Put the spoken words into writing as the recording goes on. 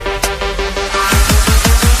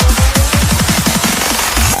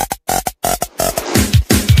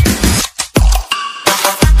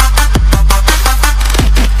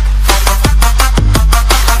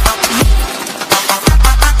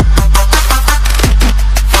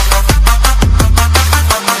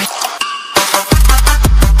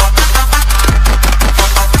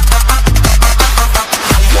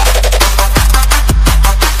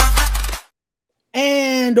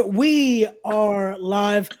we are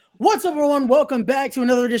live. What's up, everyone? Welcome back to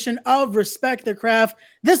another edition of Respect the Craft.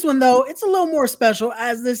 This one, though, it's a little more special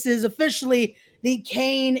as this is officially the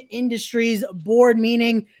Cain Industries board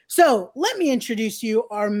meeting. So let me introduce you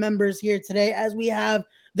our members here today as we have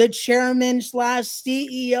the chairman /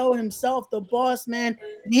 CEO himself, the boss man,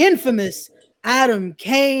 the infamous Adam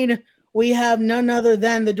Cain. We have none other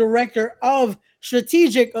than the director of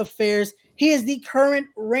strategic affairs. He is the current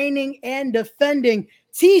reigning and defending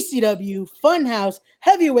TCW Funhouse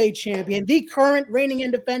heavyweight champion, the current reigning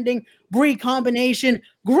and defending Bree combination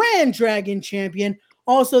Grand Dragon champion,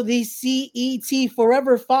 also the CET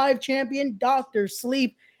Forever 5 champion, Dr.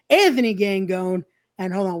 Sleep, Anthony Gangone.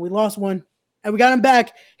 And hold on, we lost one and we got him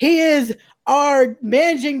back. He is our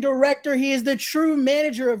managing director. He is the true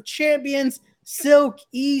manager of champions, Silk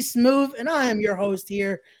E Smooth. And I am your host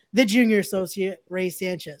here, the junior associate, Ray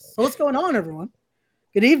Sanchez. So what's going on, everyone?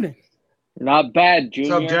 Good evening. Not bad,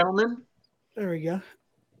 Junior. What's up, gentlemen? There we go.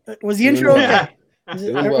 Was the intro okay? Is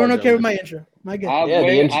everyone okay with my intro? Am I good?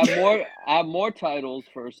 I have more titles,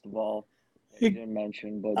 first of all. You didn't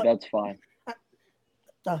mention, but that's fine.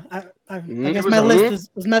 I guess my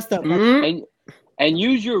list was messed up. And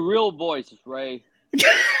use your real voice, Ray.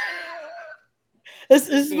 This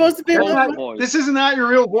is supposed to be voice. This is not your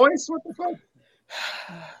real voice? What the fuck?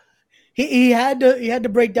 He had to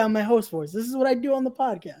break down my host voice. This is what I do on the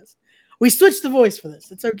podcast. We switched the voice for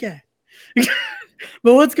this. It's okay.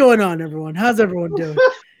 But what's going on, everyone? How's everyone doing?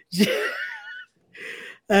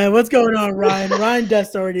 What's going on, Ryan? Ryan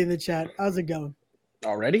Dest already in the chat. How's it going?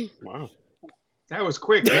 Already? Wow. That was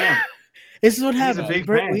quick, man. This is what happens. We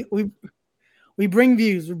bring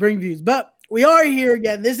views. We bring views. But we are here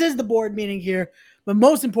again. This is the board meeting here. But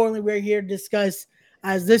most importantly, we're here to discuss,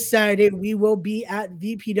 as this Saturday, we will be at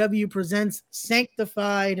VPW Presents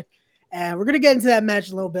Sanctified. And we're going to get into that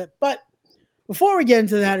match a little bit. But before we get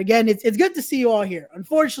into that, again, it's good to see you all here.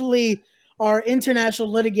 Unfortunately, our international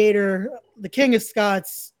litigator, the King of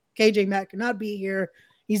Scots, KJ Matt, cannot be here.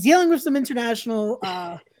 He's dealing with some international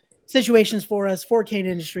situations for us, for Cain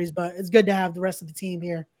Industries, but it's good to have the rest of the team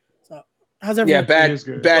here. So, how's everyone?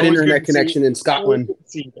 Yeah, bad internet connection in Scotland.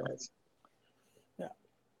 See you guys. Yeah.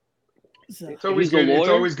 So, it's always good. It's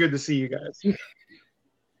always good to see you guys.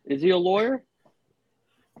 Is he a lawyer?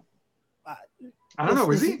 I don't know.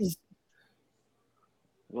 Is he?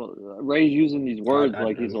 Well, Ray's using these words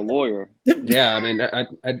like he's a lawyer. Yeah, I mean,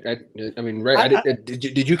 Ray,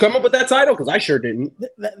 did you come up with that title? Because I sure didn't.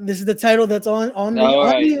 This is the title that's on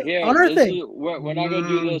our thing. We're not gonna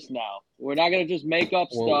do this now. We're not gonna just make up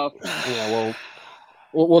stuff. Yeah,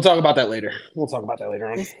 we'll talk about that later. We'll talk about that later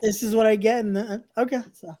on. This is what I get. Okay.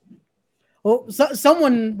 So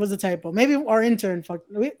someone was a typo. Maybe our intern fucked.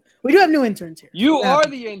 We do have new interns here. You are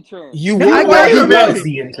the intern.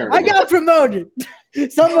 The intern. I got promoted.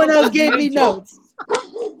 Someone else gave me notes.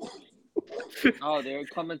 Oh, they're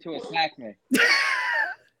coming to attack me.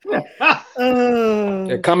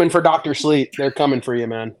 They're coming for Dr. Sleep. They're coming for you,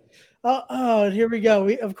 man. Oh, here we go.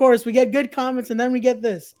 We get good comments, and then we get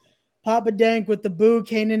this. Papa Dank with the boo,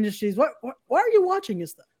 Cain Industries. Why are you watching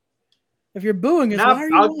this stuff? If you're booing us, why are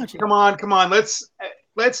you watching? Come on.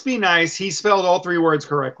 Let's be nice. He spelled all three words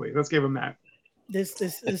correctly. Let's give him that. This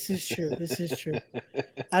is true. This is true.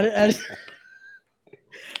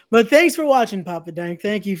 But thanks for watching, Papa Dank.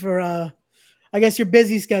 Thank you for, I guess, your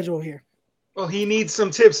busy schedule here. Well, he needs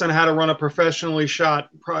some tips on how to run a professionally shot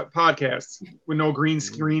podcast with no green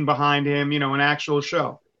screen behind him. An actual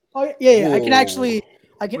show. Oh yeah. Whoa. I can actually.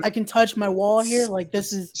 I can touch my wall here. Like,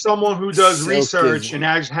 this is someone who does research and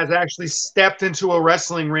has actually stepped into a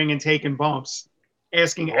wrestling ring and taken bumps,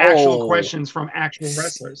 asking actual questions from actual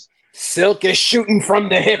wrestlers. Silk is shooting from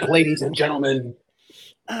the hip, ladies and gentlemen.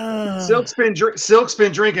 Silk's been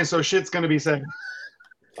drinking, so shit's gonna be said.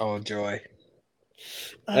 Oh, joy.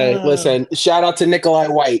 Hey, listen, shout out to Nikolai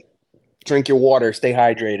White. Drink your water. Stay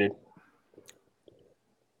hydrated.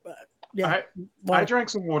 Yeah, I drank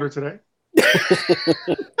some water today.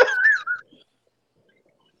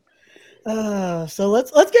 So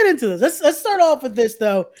let's get into this. Let's start off with this,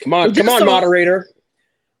 though. Come on, moderator.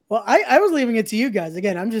 Well, I was leaving it to you guys.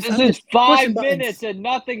 Again, This is 5 minutes and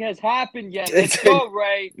nothing has happened yet. Let's go,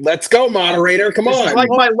 Ray. Let's go, moderator. Come on. This is like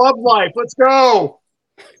my love life. Let's go.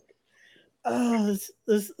 This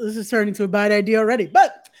is turning into a bad idea already.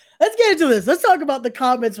 But let's get into this. Let's talk about the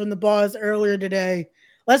comments from the boss earlier today.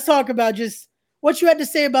 Let's talk about just what you had to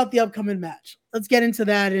say about the upcoming match. Let's get into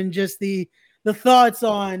that and just the thoughts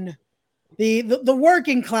on the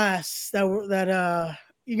working class that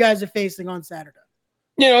you guys are facing on Saturday.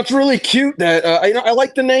 It's really cute that I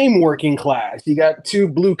like the name working class. You got two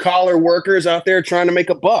blue collar workers out there trying to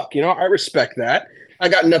make a buck. I respect that. I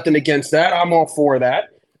got nothing against that. I'm all for that.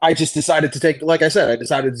 I just decided to take, like I said, I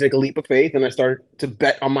decided to take a leap of faith, and I started to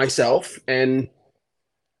bet on myself, and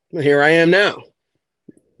here I am now.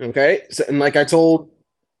 Okay? So, and like I told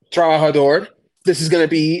Trabajador, this is going to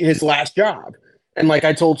be his last job. And like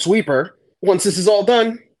I told Sweeper, once this is all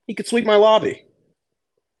done, he could sweep my lobby.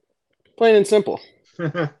 Plain and simple.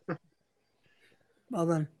 Well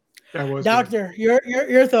done. Doctor,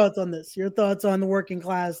 your thoughts on this? Your thoughts on the working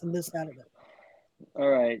class and this Saturday? All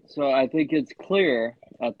right. So I think it's clear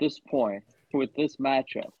at this point with this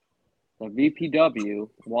matchup that VPW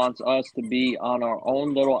wants us to be on our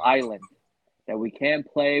own little island, that we can't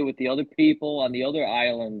play with the other people on the other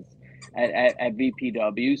islands at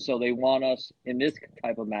VPW. So they want us in this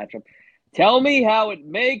type of matchup. Tell me how it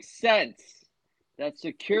makes sense that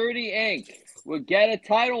Security Inc. would get a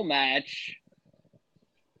title match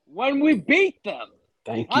when we beat them.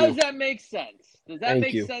 Thank you. How does that make sense? Does that Thank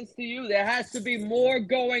make you. sense to you? There has to be more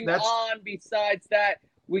going on besides that.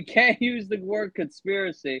 We can't use the word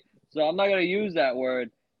conspiracy, so I'm not going to use that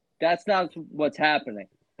word. That's not what's happening.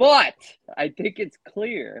 But I think it's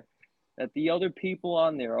clear that the other people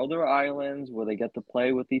on their other islands where they get to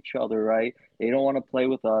play with each other, right? They don't want to play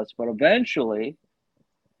with us. But eventually,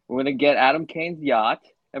 we're going to get Adam Cain's yacht,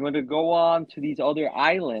 and we're going to go on to these other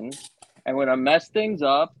islands, and we're going to mess things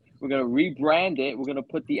up. We're going to rebrand it. We're going to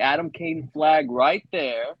put the Adam Cain flag right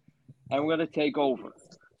there, and we're going to take over.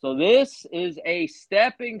 So this is a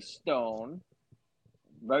stepping stone,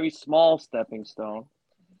 very small stepping stone,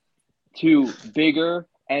 to bigger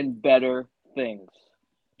and better things.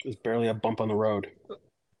 It's barely a bump on the road.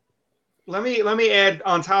 Let me add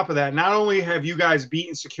on top of that. Not only have you guys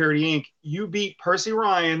beaten Security Inc., you beat Percy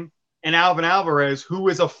Ryan and Alvin Alvarez, who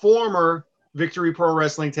is a former Victory Pro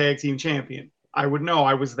Wrestling Tag Team Champion. I would know.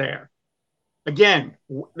 I was there. Again,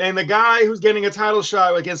 and the guy who's getting a title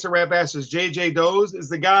shot against the Rat Bastards, JJ Doze, is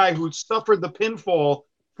the guy who suffered the pinfall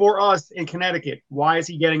for us in Connecticut. Why is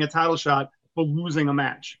he getting a title shot for losing a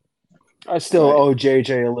match? I still owe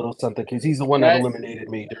JJ a little something because he's the one that eliminated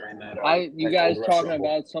me during that. You guys talking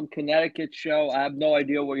about some Connecticut show? I have no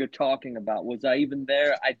idea what you're talking about. Was I even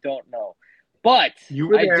there? I don't know. But you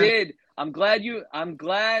were there. I did. I'm glad.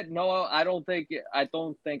 No, I don't think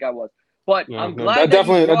I was. But yeah, I'm glad that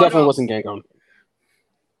definitely wasn't gang on. I'm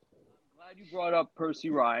glad you brought up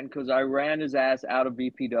Percy Ryan because I ran his ass out of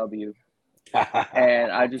VPW.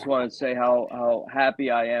 And I just want to say how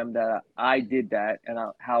happy I am that I did that, and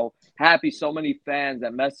how happy so many fans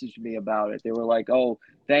that messaged me about it. They were like, "Oh,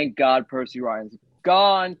 thank God Percy Ryan's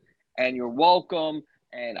gone, and you're welcome."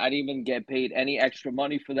 And I didn't even get paid any extra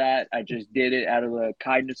money for that. I just did it out of the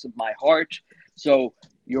kindness of my heart. So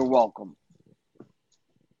you're welcome.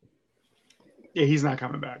 Yeah, he's not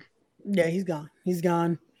coming back. Yeah, he's gone. He's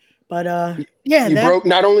gone. But broke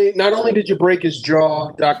not only did you break his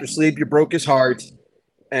jaw, Dr. Sleep, you broke his heart,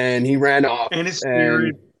 and he ran off. And his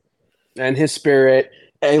spirit. And his spirit.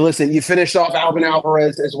 Hey, listen, you finished off Alvin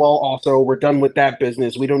Alvarez as well. Also, we're done with that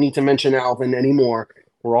business. We don't need to mention Alvin anymore.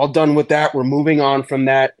 We're all done with that. We're moving on from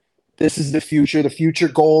that. This is the future. The future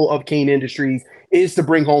goal of Cain Industries is to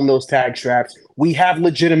bring home those tag straps. We have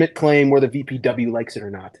legitimate claim whether VPW likes it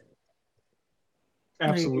or not.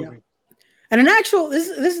 Absolutely. And this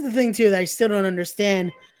is the thing too that I still don't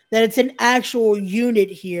understand, that it's an actual unit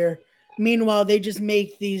here. Meanwhile, they just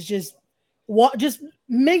make these just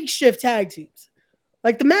makeshift tag teams.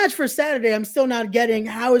 Like the match for Saturday, I'm still not getting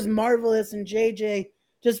how is Marvelous and JJ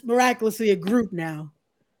just miraculously a group now.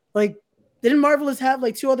 Like, didn't Marvelous have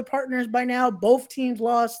like two other partners by now? Both teams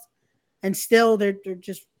lost, and still they're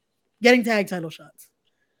just getting tag title shots.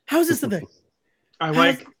 How is this the thing? I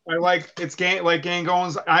like it's like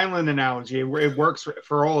Gangon's Island analogy. It works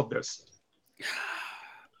for all of this.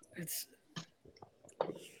 It's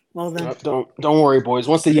well then. Don't worry, boys.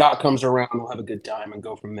 Once the yacht comes around, we'll have a good time and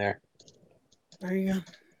go from there. There you go.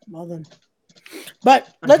 Well then.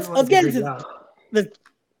 But let's get into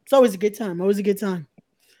it's always a good time. Always a good time.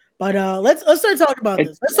 But let's start talking about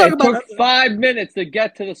this. Let's talk about it. Took 5 minutes to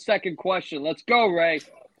get to the second question. Let's go, Ray.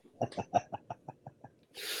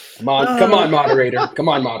 Come on, moderator. Come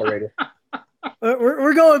on, moderator.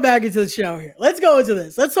 We're going back into the show here. Let's go into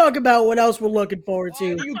this. Let's talk about what else we're looking forward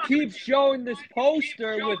to. Why do you keep showing this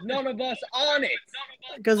poster with none of us on it?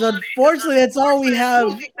 Because unfortunately, that's all we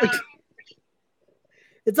have.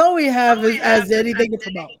 It's all we have as anything to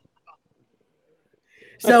promote.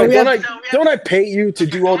 So don't I pay you to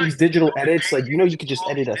do all these digital edits? Like, you could just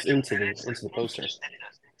edit us into the poster.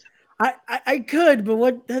 I could, but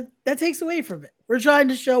what that takes away from it. We're trying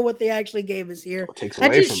to show what they actually gave us here.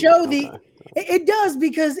 It does,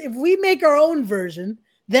 because if we make our own version,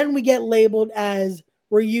 then we get labeled as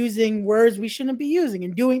we're using words we shouldn't be using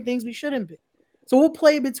and doing things we shouldn't be. So we'll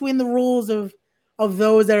play between the rules of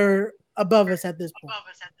those that are above us at this point.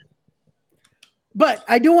 But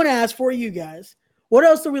I do want to ask for you guys, what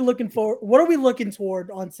else are we looking for? What are we looking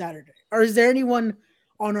toward on Saturday? Or is there anyone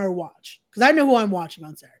on our watch? Because I know who I'm watching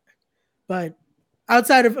on Saturday. But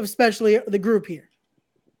outside of especially the group here.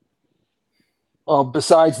 Well,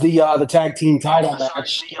 besides the tag team title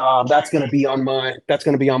match, that's going to be on my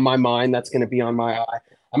mind. That's going to be on my eye.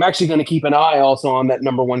 I'm actually going to keep an eye also on that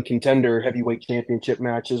number one contender heavyweight championship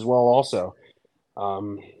match as well. Also,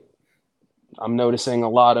 I'm noticing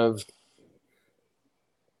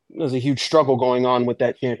there's a huge struggle going on with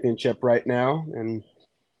that championship right now, and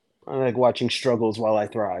I like watching struggles while I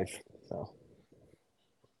thrive. So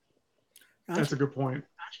that's a good point.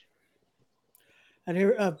 I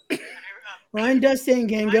hear Ryan does saying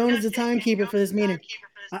Gangone is the timekeeper for this meeting.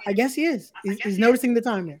 I guess he is. He's noticing the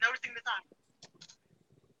time there.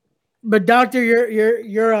 But Doctor,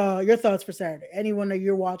 your thoughts for Saturday? Anyone that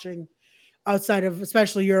you're watching outside of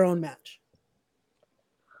especially your own match?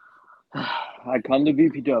 I come to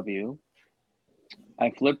VPW.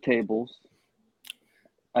 I flip tables.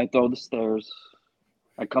 I throw the stairs.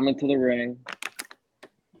 I come into the ring.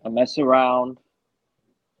 I mess around.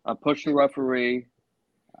 I push the referee.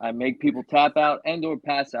 I make people tap out and or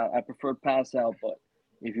pass out. I prefer pass out, but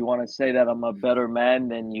if you want to say that I'm a better man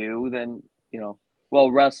than you, then,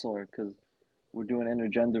 wrestler, because we're doing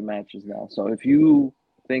intergender matches now. So if you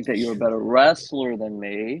think that you're a better wrestler than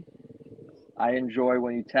me, I enjoy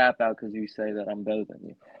when you tap out because you say that I'm better than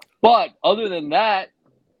you. But other than that,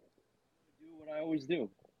 I do what I always do.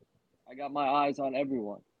 I got my eyes on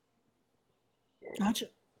everyone. Gotcha.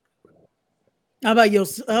 How about you,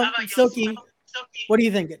 Silky? What are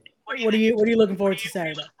you thinking? What are you looking forward to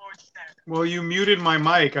Saturday? Well, you muted my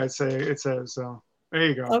mic. It says so. There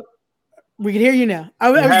you go. Oh, we can hear you now.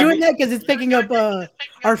 I was doing that because it's picking up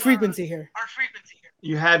our frequency here.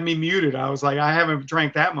 You had me muted. I was like, I haven't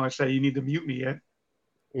drank that much that you need to mute me yet.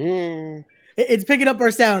 It's picking up our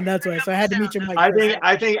sound. That's why. So I had to mute your mic.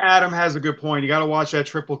 I think Adam has a good point. You got to watch that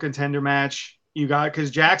triple contender match.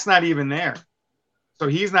 Because Jack's not even there, so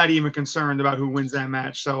he's not even concerned about who wins that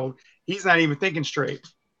match. So he's not even thinking straight.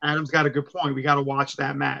 Adam's got a good point. We got to watch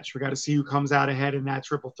that match. We got to see who comes out ahead in that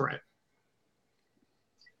triple threat.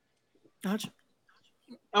 Gotcha.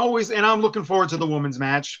 Always, and I'm looking forward to the women's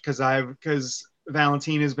match because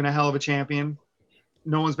Valentina's been a hell of a champion.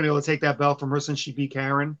 No one's been able to take that belt from her since she beat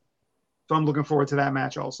Karen. So I'm looking forward to that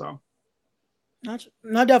match also. Gotcha.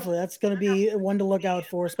 No, definitely. That's going to be one to look out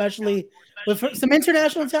for, especially with some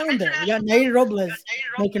international talent there. We got Nate Robles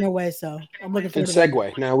making her way, so I'm looking forward to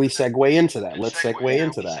segue. Now we segue into that. Let's segue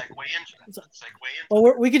into that.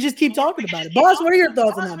 Well, we could just keep talking about it. Boss, what are your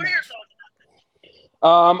thoughts on that match?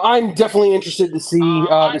 I'm definitely interested to see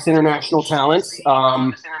this international talent.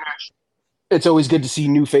 It's always good to see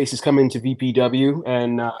new faces come into VPW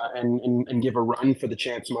and give a run for the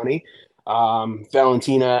champs money.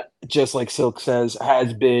 Valentina, just like Silk says,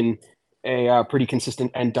 has been a pretty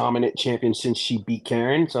consistent and dominant champion since she beat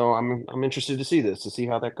Karen. So I'm interested to see this, to see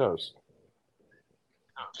how that goes.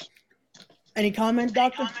 Any comment,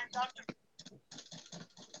 Doctor?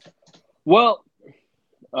 Well,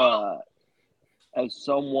 as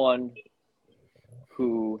someone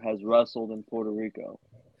who has wrestled in Puerto Rico,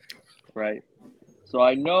 right? So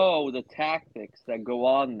I know the tactics that go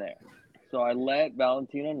on there. So I let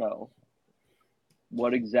Valentina know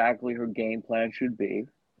what exactly her game plan should be,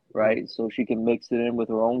 right? So she can mix it in with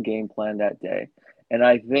her own game plan that day. And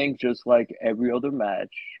I think just like every other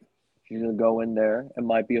match, she's going to go in there. It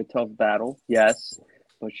might be a tough battle, yes,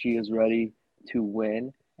 but she is ready to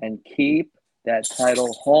win and keep that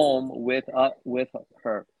title home with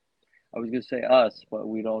her. I was going to say us, but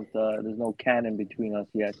we don't, there's no canon between us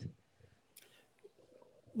yet.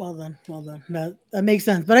 Well done. That makes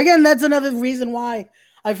sense. But again, that's another reason why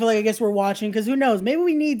I feel like I guess we're watching, because who knows? Maybe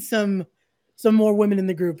we need some more women in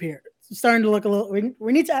the group here. It's starting to look a little.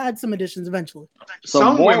 We need to add some additions eventually.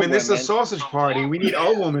 Some women. This is a sausage party. We need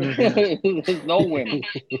all women in here. There's no women.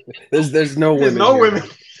 There's no women. There's no women.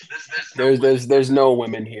 There's no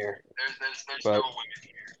women here. But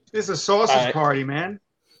this is a sausage party, man.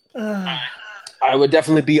 I would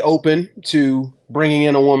definitely be open to bringing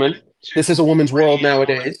in a woman. This is a woman's world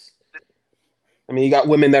nowadays. I mean, you got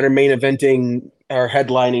women that are main eventing or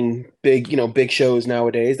headlining big shows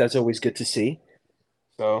nowadays. That's always good to see.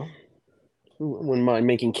 So, wouldn't mind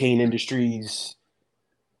making Cain Industries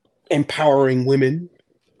empowering women.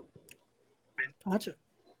 Gotcha.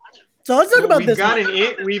 So let's talk about this.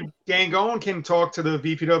 Gangone can talk to the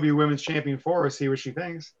VPW Women's Champion for us, see what she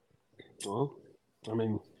thinks. Well, I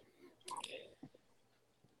mean,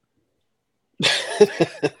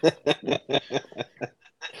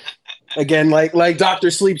 Again, like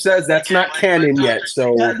Dr. Sleep says, that's not canon yet.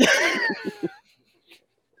 So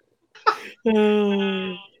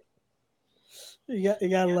you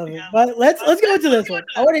gotta love it. But let's go into this one.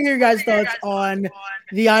 I want to hear your guys' thoughts on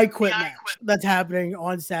the I Quit match that's happening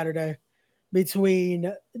on Saturday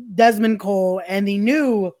between Desmond Cole and the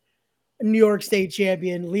new New York State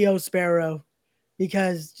champion, Leo Sparrow.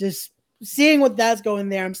 Because just seeing what that's going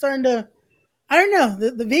there, I'm starting to, I don't know,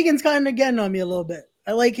 the vegan's kind of getting on me a little bit.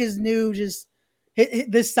 I like his new, just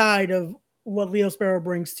this side of what Leo Sparrow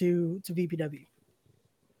brings to VPW.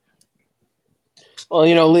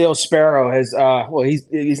 Well, Leo Sparrow has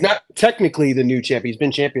he's not technically the new champion. He's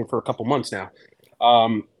been champion for a couple months now.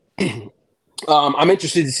 I'm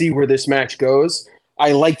interested to see where this match goes.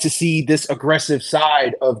 I like to see this aggressive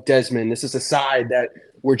side of Desmond. This is a side that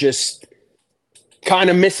we're just kind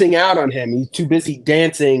of missing out on him. He's too busy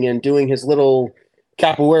dancing and doing his little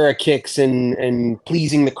capoeira kicks and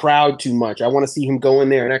pleasing the crowd too much. I want to see him go in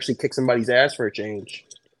there and actually kick somebody's ass for a change.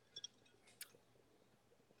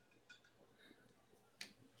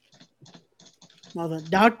 Well, then,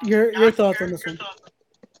 Doc, your thoughts on this one?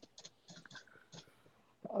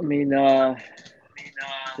 I mean,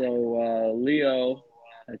 Leo,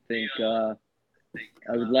 I think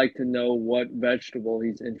I would like to know what vegetable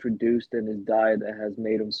he's introduced in his diet that has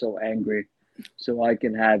made him so angry, so I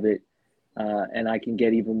can have it and I can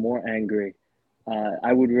get even more angry.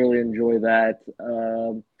 I would really enjoy that.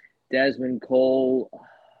 Desmond Cole,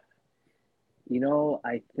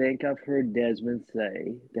 I think I've heard Desmond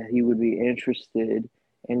say that he would be interested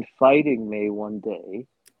in fighting me one day,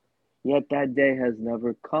 yet that day has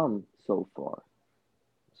never come so far.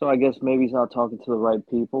 So I guess maybe he's not talking to the right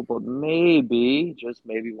people, but maybe, just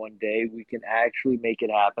maybe one day we can actually make it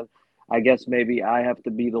happen. I guess maybe I have to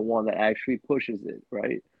be the one that actually pushes it,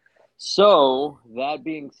 right? So that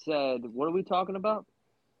being said, what are we talking about?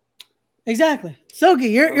 Exactly.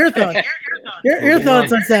 Soki, your thoughts. Your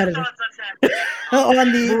thoughts on Saturday.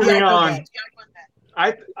 Moving on.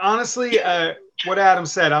 I honestly, what Adam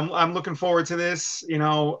said, I'm looking forward to this.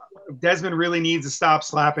 Desmond really needs to stop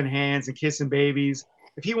slapping hands and kissing babies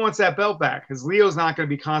if he wants that belt back, because Leo's not going to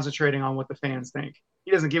be concentrating on what the fans think.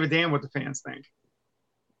 He doesn't give a damn what the fans think.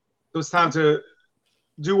 So it's time to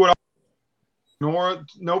do what.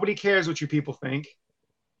 Nobody cares what you people think.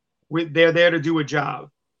 They're there to do a job.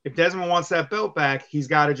 If Desmond wants that belt back, he's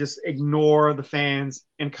got to just ignore the fans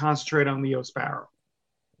and concentrate on Leo Sparrow.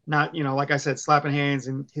 Not, like I said, slapping hands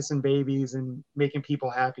and kissing babies and making people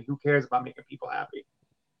happy. Who cares about making people happy?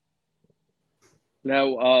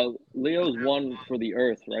 Now, Leo's one for the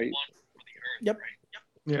earth, right? Yep.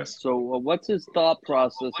 Yes. So what's his thought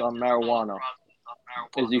process on marijuana?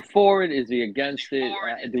 Is he for it? Is he against it?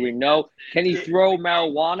 Do we know? Can he throw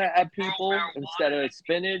marijuana at people instead of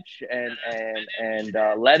spinach and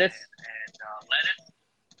lettuce?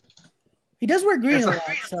 He does wear green a lot,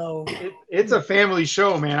 so it's a family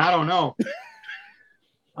show, man. I don't know.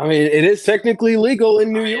 I mean, it is technically legal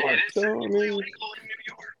in New York.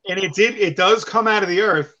 And it does come out of the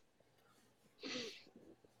earth.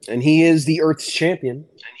 And he is the Earth's champion.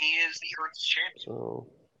 So.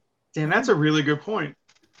 Damn, that's a really good point.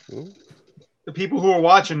 The people who are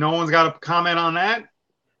watching, no one's got to comment on that?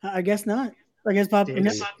 I guess not. I guess Pop.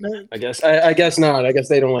 I guess not. I guess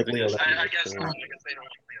they don't like Leo.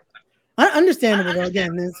 Understandable though.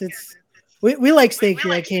 Again, we like steak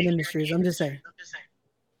here at Cain Industries. I'm just saying.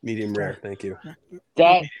 Medium rare, thank you.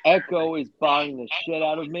 That echo is buying the shit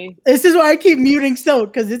out of me. This is why I keep muting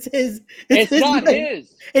Stoke, because it's his. It's not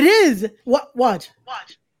his. It is. Watch.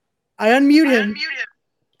 I unmute him.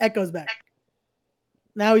 Echo's back.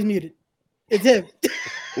 Now he's muted. It's him.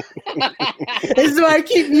 This is why I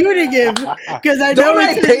keep muting him, because I know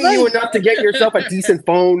I pay you enough to get yourself a decent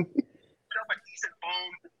phone.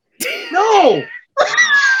 No.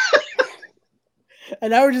 And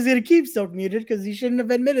now we're just gonna keep Silk muted because he shouldn't have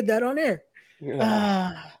admitted that on air.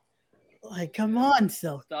 Like, come on,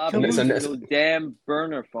 Silk. Stop using those damn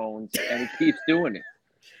burner phones, and he keeps doing it.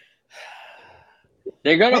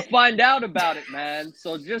 They're gonna find out about it, man.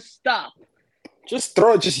 So just stop. Just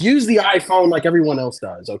use the iPhone like everyone else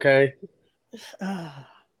does, okay? Did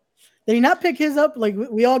he not pick his up? Like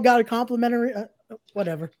we all got a complimentary,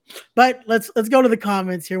 whatever. But let's go to the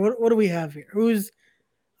comments here. What do we have here? Who's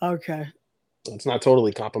okay? It's not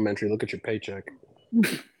totally complimentary. Look at your paycheck.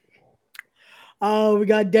 Oh, we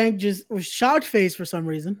got Dank just with shocked face for some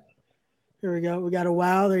reason. Here we go. We got a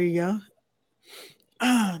wow. There you go.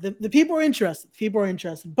 The people are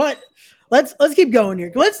interested. But let's keep going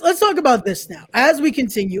here. Let's talk about this now. As we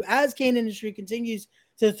continue, as Cain Industry continues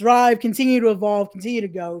to thrive, continue to evolve, continue to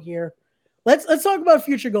go here, let's talk about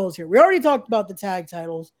future goals here. We already talked about the tag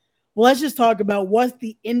titles. Well, let's just talk about what's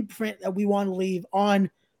the imprint that we want to leave on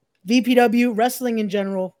VPW wrestling in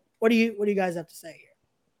general. What do you guys have to say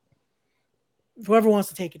here? Whoever wants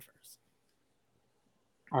to take it first.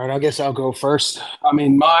 All right, I guess I'll go first. I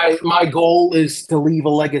mean, my goal is to leave a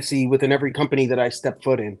legacy within every company that I step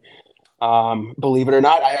foot in. Believe it or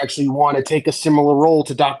not, I actually want to take a similar role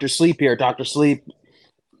to Dr. Sleep here. Dr. Sleep,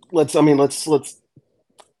 let's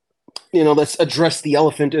address the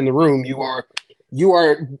elephant in the room. You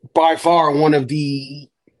are by far one of the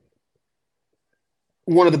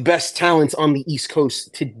best talents on the East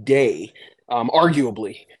Coast today,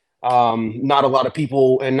 arguably. Not a lot of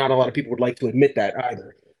people would like to admit that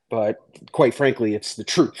either. But quite frankly, it's the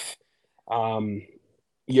truth.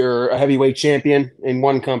 You're a heavyweight champion in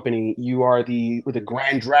one company. You are the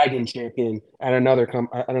Grand Dragon champion at another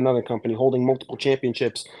company, holding multiple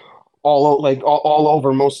championships all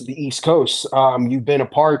over most of the East Coast. You've been a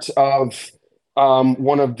part of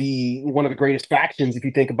one of the greatest factions, if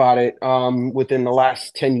you think about it, within the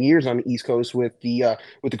last 10 years on the East Coast with the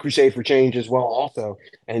Crusade for Change as well, also.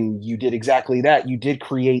 And you did exactly that. You did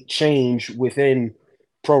create change within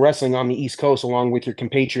pro wrestling on the East Coast, along with your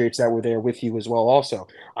compatriots that were there with you as well. Also,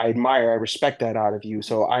 I respect that out of you.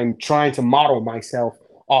 So I'm trying to model myself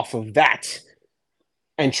off of that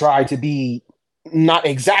and try to be not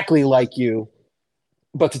exactly like you,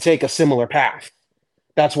 but to take a similar path.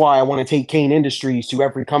 That's why I want to take Cain Industries to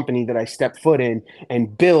every company that I step foot in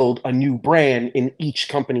and build a new brand in each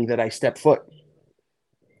company that I step foot.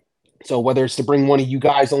 So whether it's to bring one of you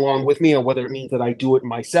guys along with me or whether it means that I do it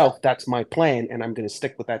myself, that's my plan, and I'm going to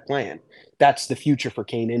stick with that plan. That's the future for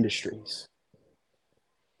Cain Industries.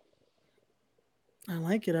 I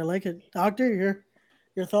like it. Doctor,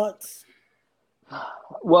 your thoughts?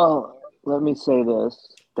 Well, let me say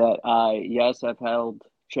this, that I've held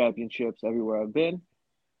championships everywhere I've been,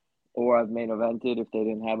 or I've main evented if they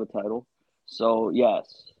didn't have a title. So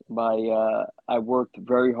yes, I worked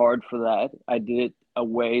very hard for that. I did it a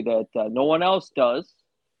way that no one else does,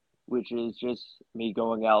 which is just me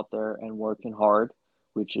going out there and working hard,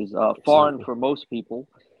 which is foreign for most people.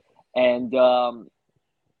 And I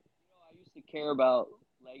used to care about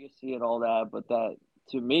legacy and all that, but that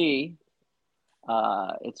to me,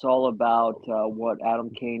 it's all about what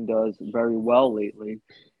Adam Cain does very well lately.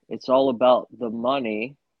 It's all about the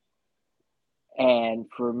money. And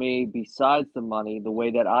for me, besides the money, the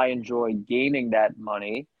way that I enjoy gaining that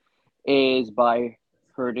money is by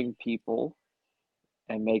hurting people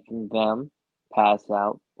and making them pass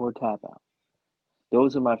out or tap out.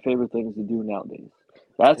 Those are my favorite things to do nowadays.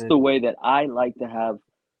 That's the way that I like to have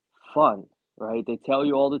fun, right? They tell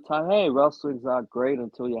you all the time, hey, wrestling's not great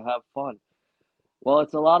until you have fun. Well,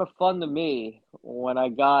 it's a lot of fun to me when I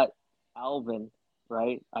got Alvin,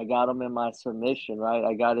 right? I got him in my submission, right?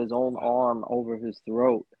 I got his own arm over his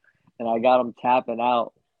throat, and I got him tapping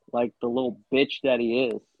out like the little bitch that he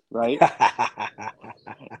is, right?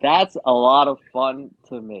 That's a lot of fun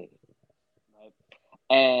to me. Right?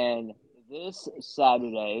 And this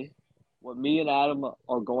Saturday, what me and Adam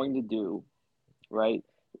are going to do, right?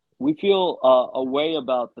 We feel a way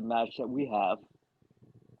about the match that we have.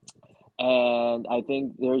 And I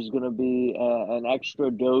think there's going to be an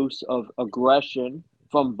extra dose of aggression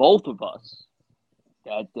from both of us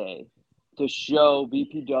that day to show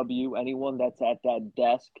VPW, anyone that's at that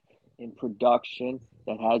desk in production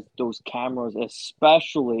that has those cameras,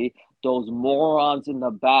 especially those morons in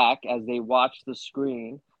the back as they watch the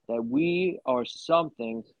screen, that we are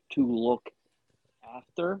something to look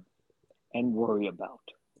after and worry about.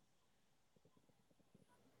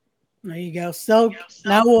 There you go. So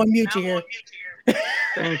now we'll unmute you here.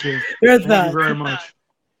 Thank you. Thank you very much.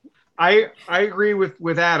 I agree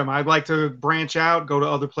with Adam. I'd like to branch out, go to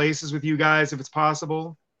other places with you guys if it's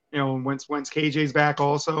possible. You know, once KJ's back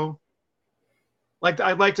also.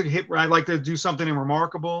 I'd like to do something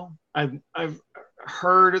remarkable. I've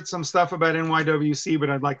heard some stuff about NYWC, but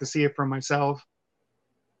I'd like to see it from myself.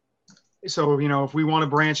 So, you know, if we want to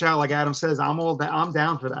branch out, like Adam says, I'm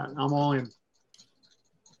down for that. I'm all in.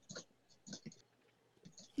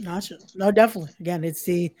 Gotcha. No, definitely. Again, it's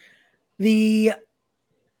the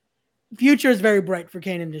future is very bright for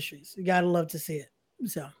Cain Industries. You gotta love to see it.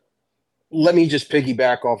 So let me just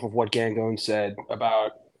piggyback off of what Gangone said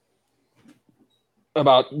about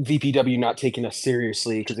VPW not taking us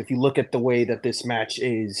seriously, because if you look at the way that this match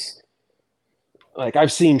is, like,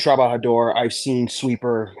 I've seen Trabajador, I've seen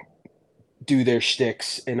Sweeper do their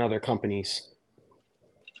shticks in other companies,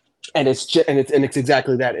 and it's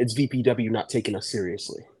exactly that. It's VPW not taking us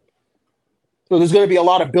seriously. So there's going to be a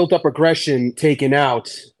lot of built-up aggression taken out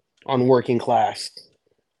on working class,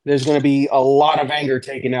 there's going to be a lot of anger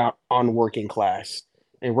taken out on working class.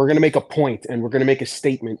 And we're going to make a point and we're going to make a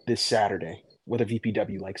statement this Saturday, whether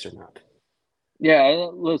VPW likes or not. Yeah,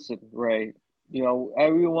 listen, Ray.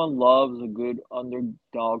 Everyone loves a good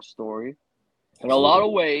underdog story. In a lot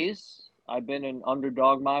of ways, I've been an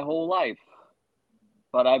underdog my whole life,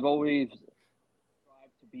 but I've always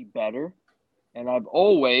strived to be better, and I've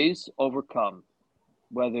always overcome,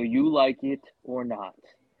 whether you like it or not.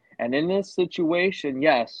 And in this situation,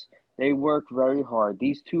 yes, they work very hard.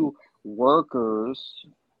 These two workers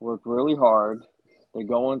work really hard. They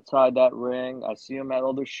go inside that ring. I see them at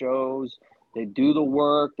other shows. They do the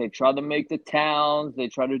work. They try to make the towns. They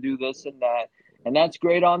try to do this and that. And that's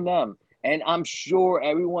great on them. And I'm sure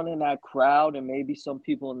everyone in that crowd and maybe some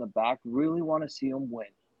people in the back really want to see them win,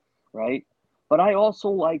 right? But I also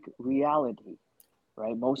like reality,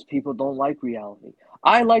 right? Most people don't like reality.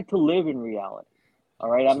 I like to live in reality,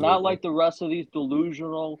 all right? I'm not like the rest of these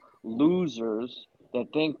delusional losers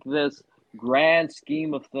that think this grand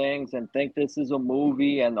scheme of things and think this is a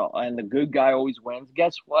movie and the good guy always wins.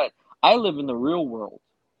 Guess what? I live in the real world.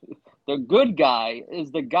 The good guy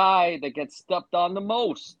is the guy that gets stepped on the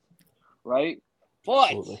most, right?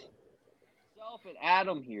 But myself and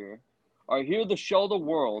Adam here are here to show the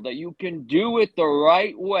world that you can do it the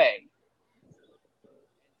right way and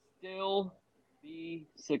still be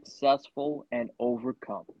successful and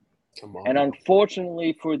overcome. And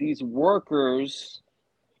unfortunately for these workers,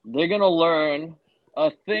 they're going to learn a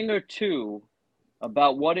thing or two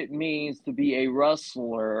about what it means to be a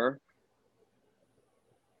wrestler.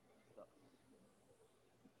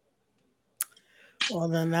 Well,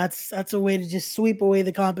 then that's a way to just sweep away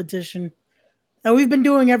the competition that we've been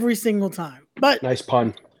doing every single time. But nice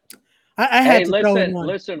pun. I had to throw in one.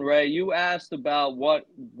 Listen, Ray, you asked about what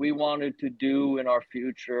we wanted to do in our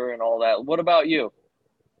future and all that. What about you?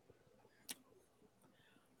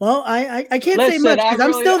 Well, I can't say much because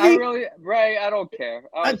I'm still Ray, I don't care.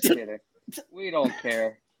 I was kidding. We don't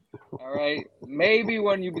care. All right. Maybe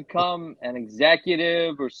when you become an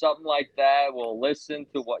executive or something like that, we'll listen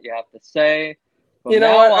to what you have to say.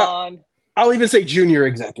 From I'll even say junior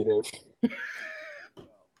executive.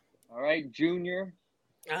 All right, junior.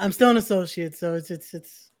 I'm still an associate, so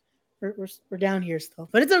we're down here still,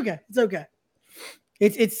 but it's okay. It's okay.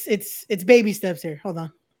 It's baby steps here. Hold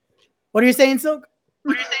on. What are you saying, Silk?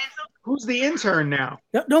 Who's the intern now?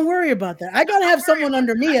 Don't worry about that. I gotta have someone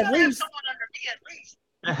under me at least.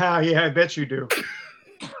 Yeah, I bet you do.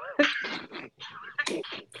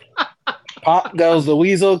 Pop goes the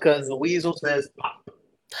weasel because the weasel says pop.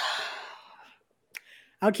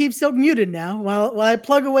 I'll keep Silk muted now while I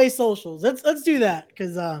plug away socials. Let's do that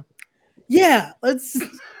because let's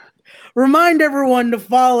remind everyone to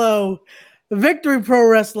follow Victory Pro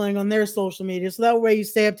Wrestling on their social media so that way you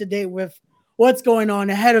stay up to date with what's going on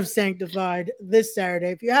ahead of Sanctified this Saturday.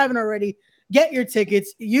 If you haven't already, get your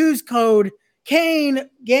tickets. Use code Cain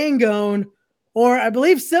Gangone, or I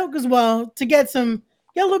believe Silk as well, to get a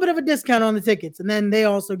little bit of a discount on the tickets, and then they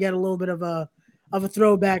also get a little bit of a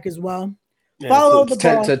throwback as well. Yeah, follow the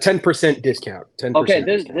ball. It's a 10% discount. 10%. Okay,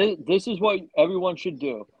 this is what everyone should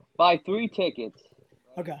do: buy 3 tickets.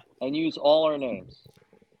 Okay. And use all our names.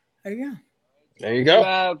 There you go. There you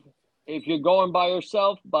go. If you're going by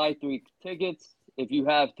yourself, buy 3 tickets. If you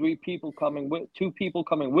have 2 people coming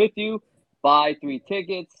with you, buy 3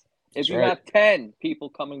 tickets. If you have 10 people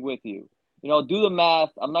coming with you, do the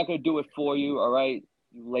math. I'm not going to do it for you, all right,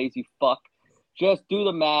 you lazy fuck. Just do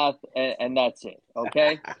the math, and that's it,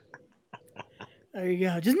 okay? There you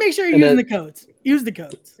go. Just make sure you're using the codes. Use the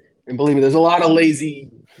codes. And believe me, there's a lot of lazy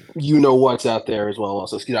you-know-whats out there as well.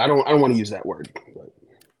 Also, I don't want to use that word.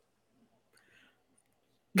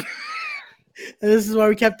 But. This is why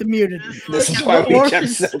we kept them muted. This is why we kept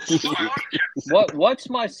muted. What's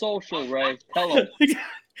my social, Ray? Tell them.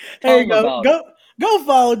 There you go. Go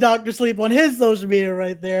follow Dr. Sleep on his social media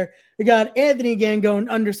right there. We got Anthony Gangone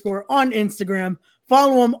 _ on Instagram.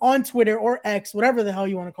 Follow him on Twitter or X, whatever the hell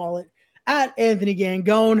you want to call it, at Anthony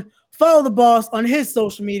Gangone. Follow the boss on his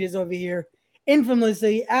social medias over here.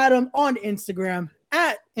 Infamously Adam on Instagram,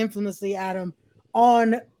 at Infamously Adam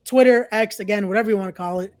on Twitter, X, again, whatever you want to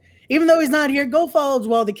call it. Even though he's not here, go follow as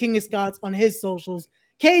well the King of Scots on his socials.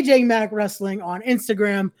 KJ Mac Wrestling on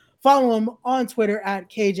Instagram. Follow him on Twitter at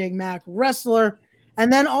KJ Mac Wrestler.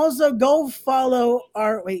 And then also go follow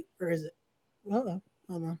our... Wait, where is it? Hold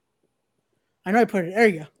on. I know I put it. There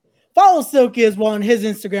you go. Follow Silky as well on his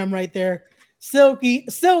Instagram right there. Silk _E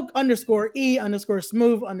 _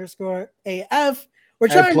 smooth _ AF. We're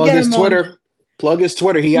trying to get him Twitter. On. Plug his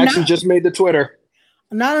Twitter. He actually just made the Twitter.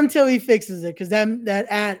 Not until he fixes it, because that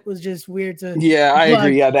ad was just weird to. Yeah, I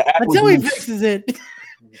agree. Yeah, the ad until he fixes it.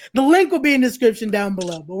 The link will be in the description down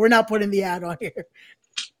below, but we're not putting the ad on here.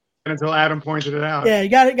 Until Adam pointed it out. Yeah, you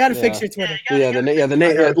got to fix your Twitter. The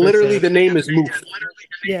name. Literally, the name is Moof.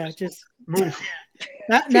 Yeah, just Move.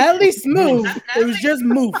 not at least move. It was just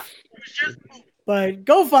move. But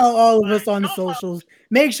go follow all of us on the socials.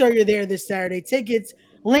 Make sure you're there this Saturday. Tickets,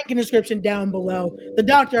 link in the description down below. The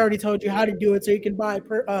doctor already told you how to do it, so you can buy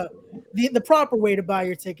the proper way to buy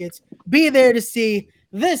your tickets. Be there to see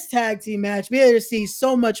this tag team match. Be there to see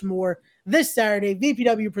so much more this Saturday.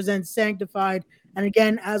 VPW presents Sanctified. And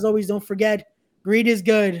again, as always, don't forget, greed is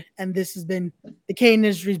good. And this has been the Cain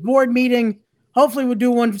Industries board meeting. Hopefully we'll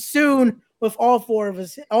do one soon with all five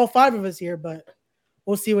of us here, but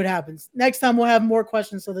we'll see what happens. Next time we'll have more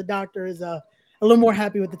questions, so the doctor is a little more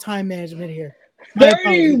happy with the time management here.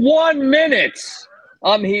 31 minutes.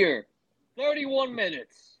 I'm here. 31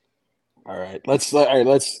 minutes. All right, let's.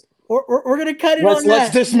 We're gonna cut it on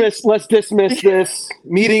let's that. Let's dismiss this.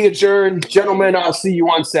 Meeting adjourned, gentlemen. I'll see you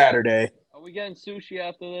on Saturday. Are we getting sushi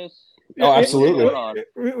after this? Oh, absolutely.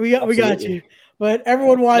 We got you. But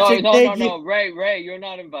everyone watching, thank you. No. Ray, you're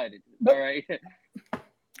not invited. All right. You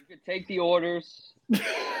can take the orders. You're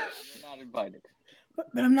not invited. But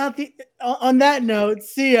I'm not on that note,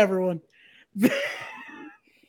 see everyone.